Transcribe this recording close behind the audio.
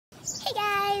Hey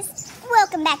guys,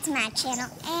 welcome back to my channel,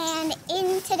 and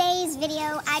in today's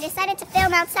video I decided to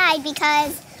film outside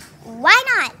because why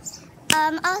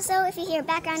not? Also, if you hear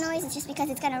background noise, it's just because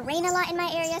it's going to rain a lot in my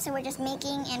area, so we're just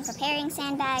making and preparing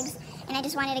sandbags, and I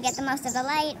just wanted to get the most of the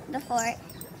light before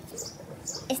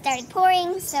it started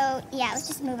pouring, so yeah, let's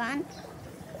just move on.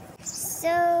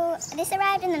 So this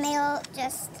arrived in the mail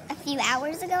just a few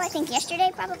hours ago, I think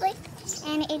yesterday probably,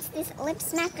 and it's this Lip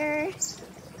Smacker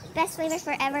Best Flavor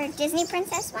Forever Disney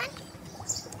Princess one.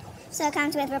 So it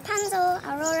comes with Rapunzel,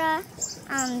 Aurora,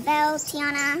 Belle,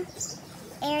 Tiana,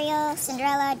 Ariel,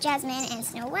 Cinderella, Jasmine, and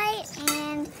Snow White.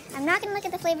 And I'm not going to look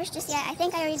at the flavors just yet. I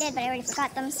think I already did, but I already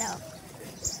forgot them, so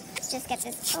let's just get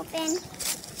this open.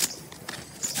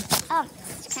 Oh,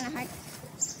 it's kind of hard.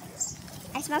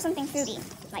 I smell something fruity,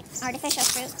 like artificial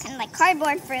fruit, kind of like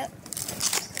cardboard fruit.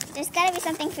 There's got to be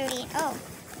something fruity. Oh,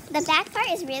 the back part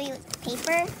is really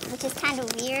paper, which is kind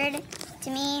of weird to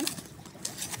me.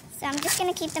 So I'm just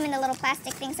going to keep them in the little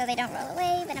plastic thing so they don't roll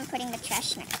away, but I'm putting the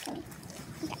trash next to me.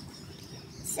 Okay.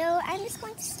 So I'm just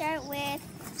going to start with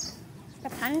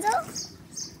Rapunzel.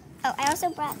 Oh, I also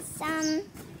brought some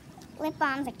lip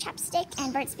balms like Chapstick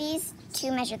and Burt's Bees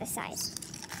to measure the size.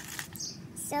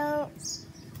 So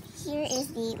here is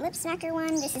the Lip Smacker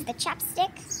one. This is the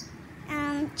Chapstick.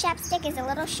 Chapstick is a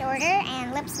little shorter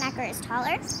and Lip Smacker is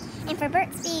taller. And for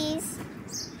Burt's Bees,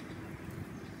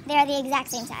 they are the exact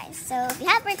same size. So if you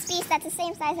have Burt's Bees, that's the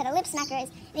same size that a Lip Smacker is.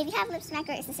 And if you have Lip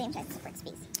Smacker, it's the same size as Burt's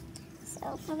Bees.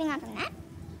 So moving on from that,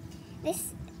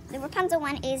 the Rapunzel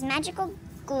one is Magical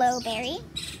Glowberry.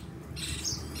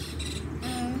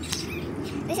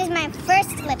 This is my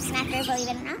first Lip Smacker, believe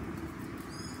it or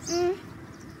not.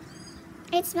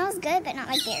 It smells good, but not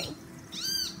like berry.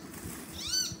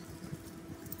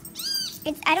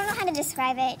 I don't know how to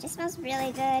describe it. It just smells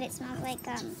really good. It smells like,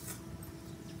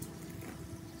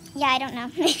 yeah, I don't know.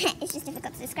 It's just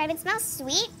difficult to describe. It smells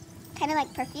sweet, kind of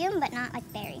like perfume, but not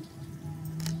like berry.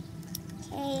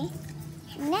 Okay,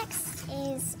 next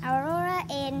is Aurora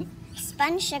in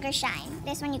Sponge Sugar Shine.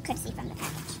 This one you could see from the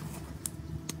package.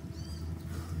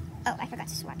 Oh, I forgot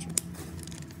to swatch it.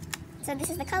 So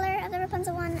this is the color of the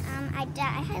Rapunzel one. I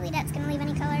highly doubt it's going to leave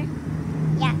any color.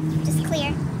 Yeah, just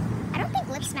clear. I don't think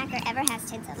Lip Smacker ever has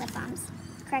tints at lip balms.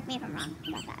 Correct me if I'm wrong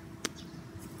about that.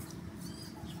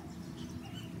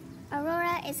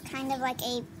 Aurora is kind of like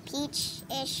a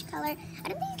peach-ish color. I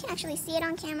don't think you can actually see it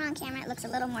on camera. On camera it looks a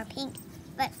little more pink,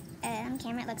 but on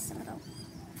camera it looks a little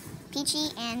peachy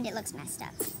and it looks messed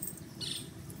up.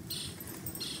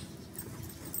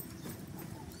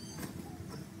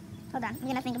 Hold on, I'm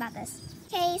gonna think about this.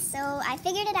 Okay, so I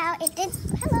figured it out. It did,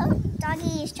 hello,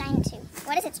 doggy is trying to.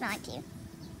 What does it smell like to you?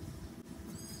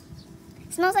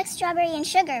 It smells like strawberry and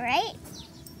sugar, right?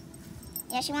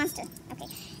 Yeah, she wants to. Okay,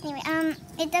 anyway,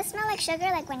 it does smell like sugar,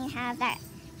 like when you have that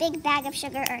big bag of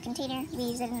sugar or a container. We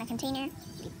use it in a container,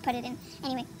 we put it in.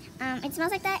 Anyway, it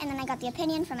smells like that, and then I got the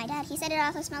opinion from my dad. He said it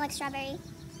also smelled like strawberry.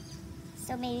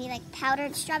 So maybe like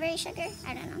powdered strawberry sugar?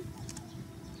 I don't know.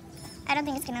 I don't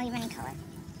think it's gonna leave any color.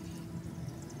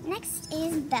 Next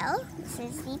is Belle. This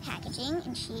is the packaging,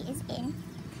 and she is in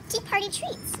Tea Party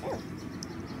Treats. Ooh.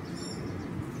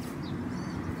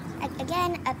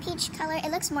 Again, a peach color. It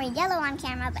looks more yellow on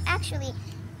camera, but actually,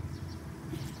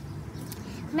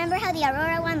 remember how the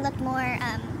Aurora one looked more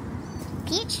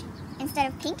peach instead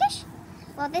of pinkish?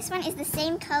 Well, this one is the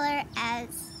same color as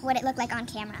what it looked like on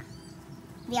camera.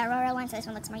 The Aurora one, so this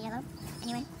one looks more yellow.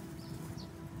 Anyway.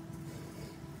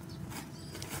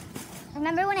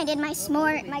 Remember when I did my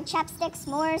Chapstick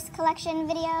S'mores collection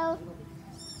video?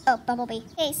 Oh, Bumblebee.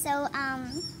 Okay, so,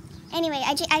 anyway,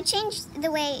 I changed the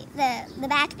way, the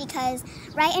back because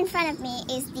right in front of me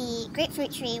is the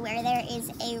grapefruit tree where there is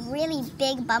a really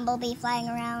big bumblebee flying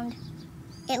around.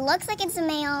 It looks like it's a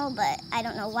male, but I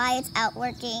don't know why it's out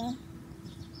working.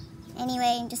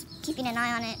 Anyway, I'm just keeping an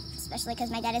eye on it, especially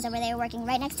because my dad is over there working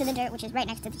right next to the dirt, which is right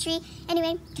next to the tree.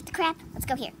 Anyway, get the crap, let's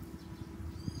go here.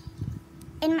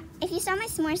 If you saw my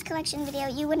s'mores collection video,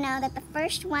 you would know that the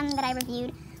first one that I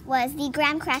reviewed was the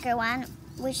graham cracker one,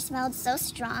 which smelled so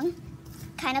strong.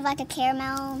 Kind of like a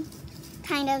caramel,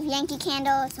 kind of Yankee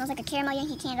Candle. It smells like a caramel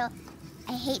Yankee Candle.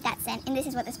 I hate that scent, and this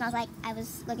is what this smells like. I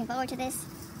was looking forward to this,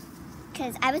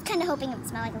 because I was kind of hoping it would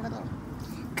smell like a little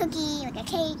cookie, like a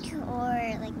cake,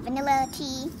 or like vanilla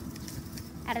tea.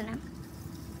 I don't know.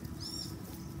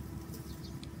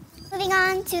 Moving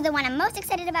on to the one I'm most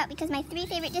excited about because my three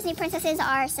favorite Disney princesses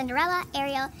are Cinderella,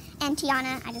 Ariel, and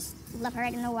Tiana. I just love her,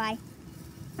 I don't know why.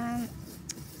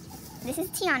 This is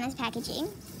Tiana's packaging.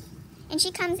 And she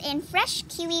comes in fresh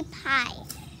kiwi pie.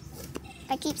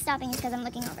 If I keep stopping, it's because I'm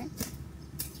looking over.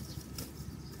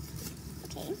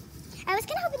 Okay. I was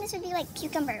kind of hoping this would be like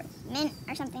cucumber mint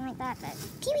or something like that, but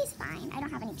kiwi's fine. I don't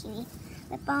have any kiwi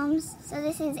lip balms. So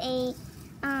this is a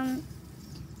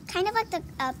kind of like the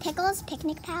Pickles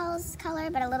Picnic Pals color,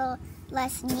 but a little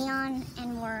less neon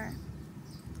and more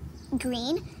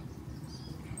green.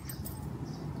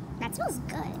 That smells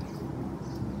good.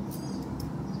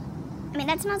 I mean,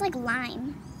 that smells like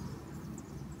lime.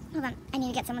 Hold on, I need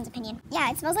to get someone's opinion.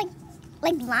 Yeah, it smells like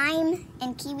lime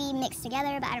and kiwi mixed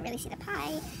together, but I don't really see the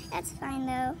pie. That's fine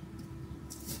though.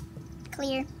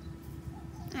 Clear.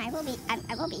 I will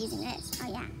be using this. Oh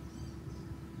yeah.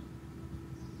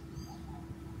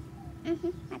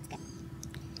 That's good.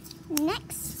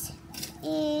 Next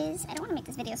is, I don't want to make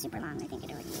this video super long. I think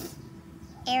it would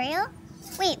be Ariel.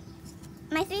 Wait,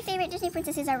 my 3 favorite Disney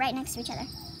princesses are right next to each other.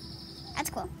 That's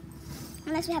cool.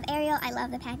 Unless we have Ariel, I love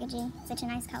the packaging. Such a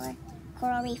nice color.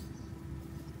 Coral Reef.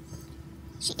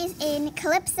 She is in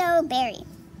Calypso Berry.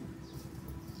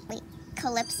 Wait,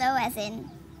 Calypso as in,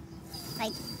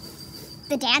 like,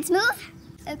 the dance move?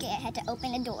 Okay, I had to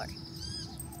open a door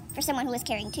for someone who was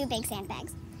carrying 2 big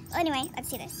sandbags. Well, anyway, let's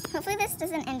see this. Hopefully this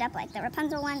doesn't end up like the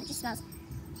Rapunzel one. It just smells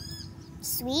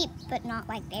sweet, but not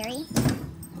like berry.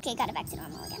 Okay, got it back to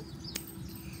normal again.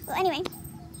 Well, anyway,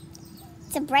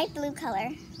 it's a bright blue color,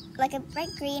 like a bright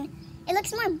green. It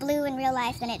looks more blue in real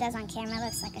life than it does on camera. It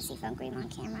looks like a seafoam green on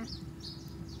camera.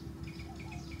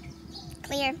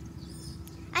 Clear.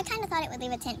 I kind of thought it would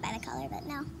leave a tint by the color, but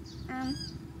no.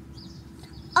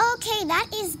 Okay, that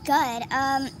is good.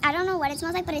 I don't know what it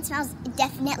smells like, but it smells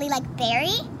definitely like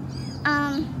berry.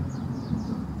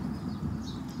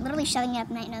 Literally shoving it up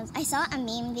my nose. I saw a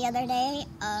meme the other day,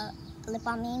 a lip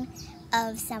balm meme,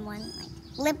 of someone,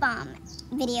 like, lip balm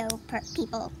video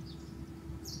people.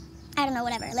 I don't know,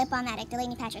 whatever. Lip balm addict,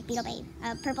 Delaney Patrick, Beetle Babe,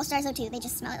 Purple Stars 02. They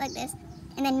just smell it like this.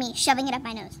 And then me shoving it up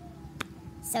my nose.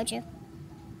 So true.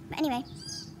 But anyway.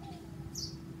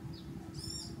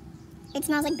 It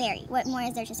smells like berry. What more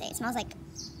is there to say? It smells like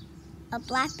a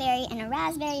blackberry and a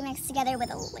raspberry mixed together with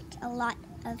a lot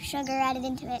of sugar added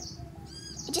into it.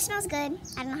 It just smells good.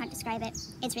 I don't know how to describe it.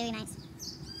 It's really nice.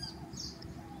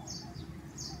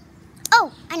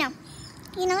 Oh, I know.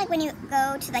 You know, like when you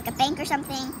go to like a bank or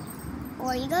something,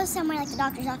 or you go somewhere like the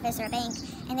doctor's office or a bank,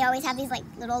 and they always have these like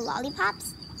little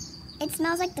lollipops. It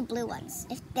smells like the blue ones.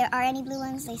 If there are any blue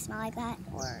ones, they smell like that.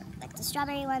 Or like the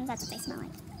strawberry ones, that's what they smell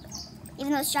like.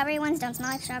 Even though the strawberry ones don't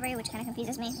smell like strawberry, which kind of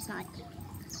confuses me. They smell like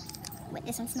what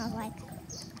this one smells like.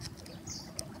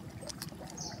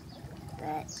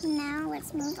 But now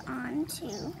let's move on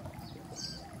to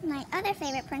my other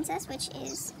favorite princess, which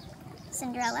is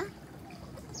Cinderella.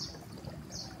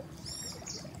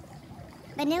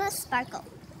 Vanilla Sparkle.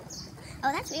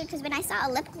 Oh, that's weird, because when I saw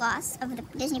a lip gloss of the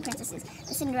Disney princesses,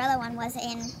 the Cinderella one was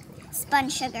in spun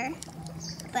sugar,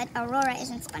 but Aurora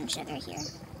isn't spun sugar here.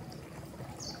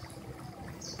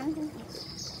 I'm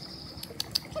confused.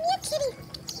 Come here, kitty.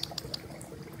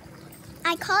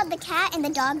 I called the cat and the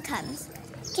dog comes.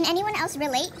 Can anyone else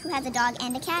relate who has a dog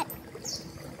and a cat?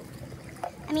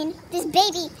 I mean, this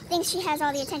baby thinks she has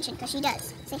all the attention, because she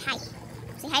does. Say hi.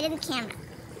 Say hi to the camera.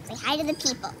 Say hi to the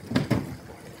people.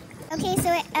 Okay, so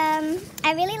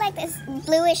I really like this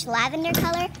bluish lavender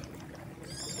color.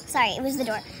 Sorry, it was the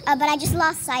door. But I just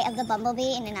lost sight of the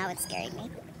bumblebee, and now it's scaring me.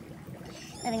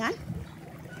 Moving on.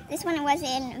 This one was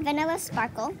in Vanilla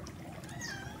Sparkle.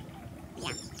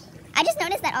 Yeah. I just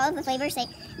noticed that all of the flavors say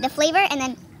the flavor and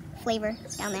then flavor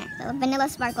down there. The Vanilla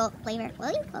Sparkle flavor.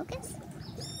 Will you focus?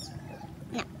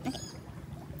 No. Okay.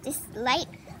 This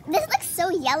looks so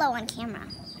yellow on camera.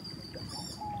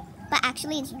 But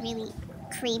actually it's really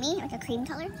creamy, like a cream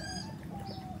color.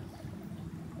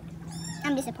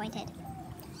 I'm disappointed.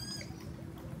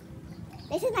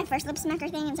 This is my first lip smacker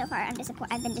thing, and so far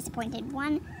I've been disappointed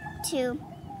 1, 2,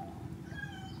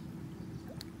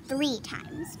 3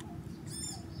 times.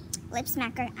 Lip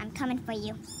smacker, I'm coming for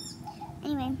you.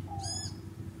 Anyway,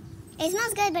 it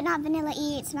smells good, but not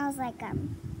vanilla-y. It smells like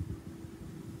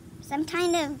some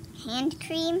kind of hand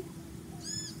cream.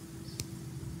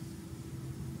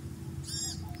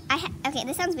 Okay,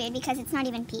 this sounds weird because it's not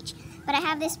even peach, but I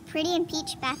have this Pretty in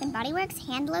Peach Bath & Body Works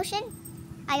hand lotion.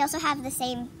 I also have the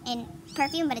same in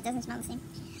perfume, but it doesn't smell the same.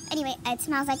 Anyway, it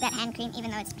smells like that hand cream,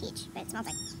 even though it's peach, but it smells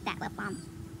like that lip balm.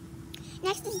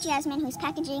 Next is Jasmine, whose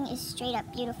packaging is straight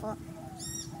up beautiful.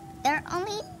 There are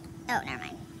only, oh, never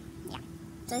mind. Yeah,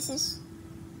 so this is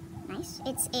nice.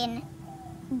 It's in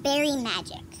Berry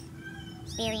Magic.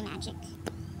 Berry Magic.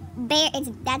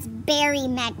 That's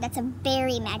a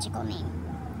very magical name.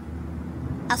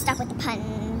 I'll stop with the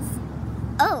puns.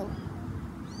 Oh.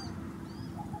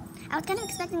 I was kind of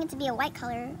expecting it to be a white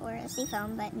color or a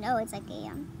seafoam, but no, it's like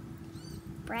a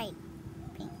bright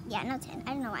pink. Yeah, no tint.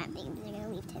 I don't know why I'm thinking they're gonna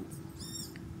leave tints.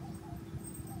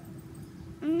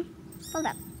 Hold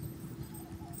up.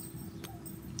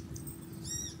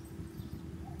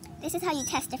 This is how you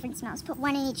test different smells. Put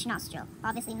one in each nostril.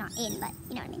 Obviously not in, but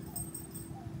you know what I mean.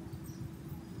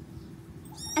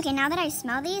 Okay, now that I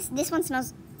smell these, this one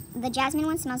smells, the jasmine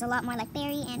one smells a lot more like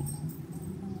berry, and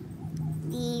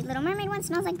the Little Mermaid one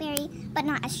smells like berry, but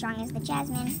not as strong as the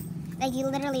jasmine. Like, you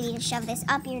literally need to shove this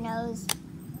up your nose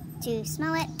to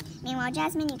smell it. Meanwhile,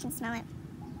 jasmine, you can smell it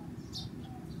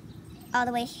all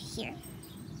the way here.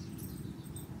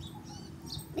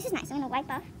 This is nice. I'm gonna wipe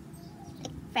off the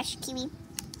fresh kiwi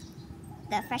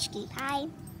pie.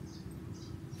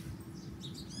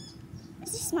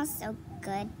 This just smells so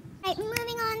good. Alright,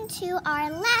 moving on to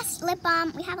our last lip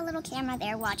balm. We have a little camera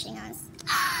there watching us.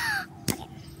 Okay.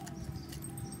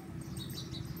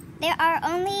 There are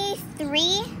only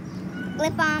 3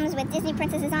 lip balms with Disney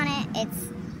princesses on it. It's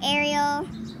Ariel,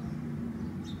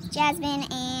 Jasmine,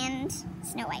 and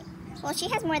Snow White. Well, she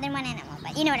has more than one animal,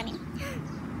 but you know what I mean.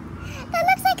 That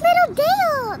looks like little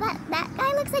Dale. That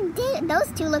guy looks like Dale.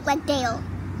 Those two look like Dale.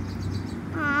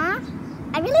 Aw.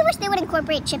 I really wish they would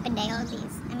incorporate Chip and Dale in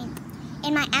these. I mean,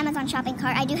 in my Amazon shopping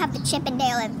cart, I do have the Chip and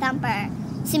Dale and Thumper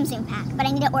Tsum Tsum pack, but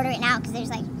I need to order it now because there's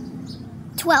like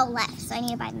 12 left, so I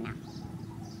need to buy them now.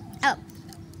 Oh.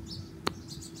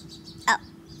 Oh.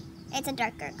 It's a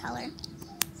darker color.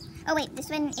 Oh wait, this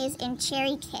one is in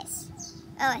Cherry Kiss.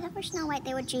 Oh, I thought for Snow White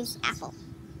they would choose Apple.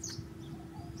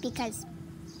 Because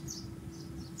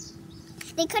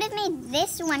they could have made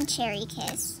this one Cherry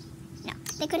Kiss. No,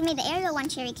 they could have made the Ariel one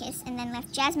Cherry Kiss and then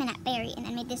left Jasmine at Berry and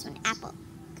then made this one Apple.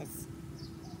 Because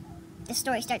the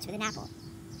story starts with an apple.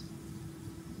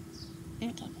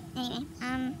 Okay, anyway,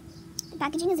 the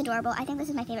packaging is adorable. I think this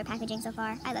is my favorite packaging so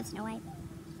far. I love Snow White.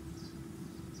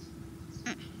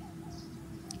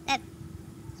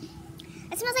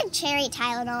 It smells like cherry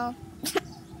Tylenol.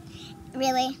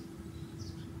 Really?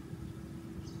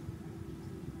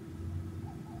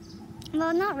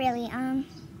 Well, not really.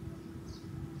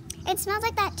 It smells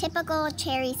like that typical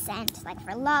cherry scent, like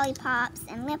for lollipops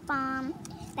and lip balm,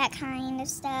 that kind of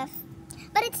stuff.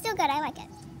 But it's still good. I like it.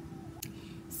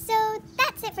 So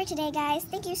that's it for today, guys.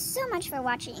 Thank you so much for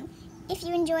watching. If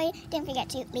you enjoyed, don't forget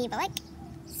to leave a like,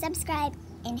 subscribe,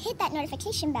 and hit that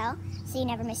notification bell so you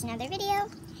never miss another video.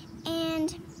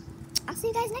 And I'll see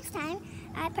you guys next time.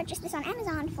 I purchased this on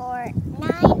Amazon for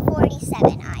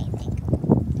 $9.47,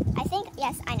 I think.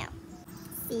 Yes, I know.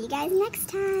 See you guys next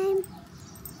time.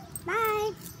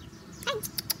 Bye. Hey,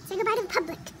 say goodbye to the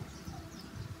public.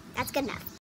 That's good enough.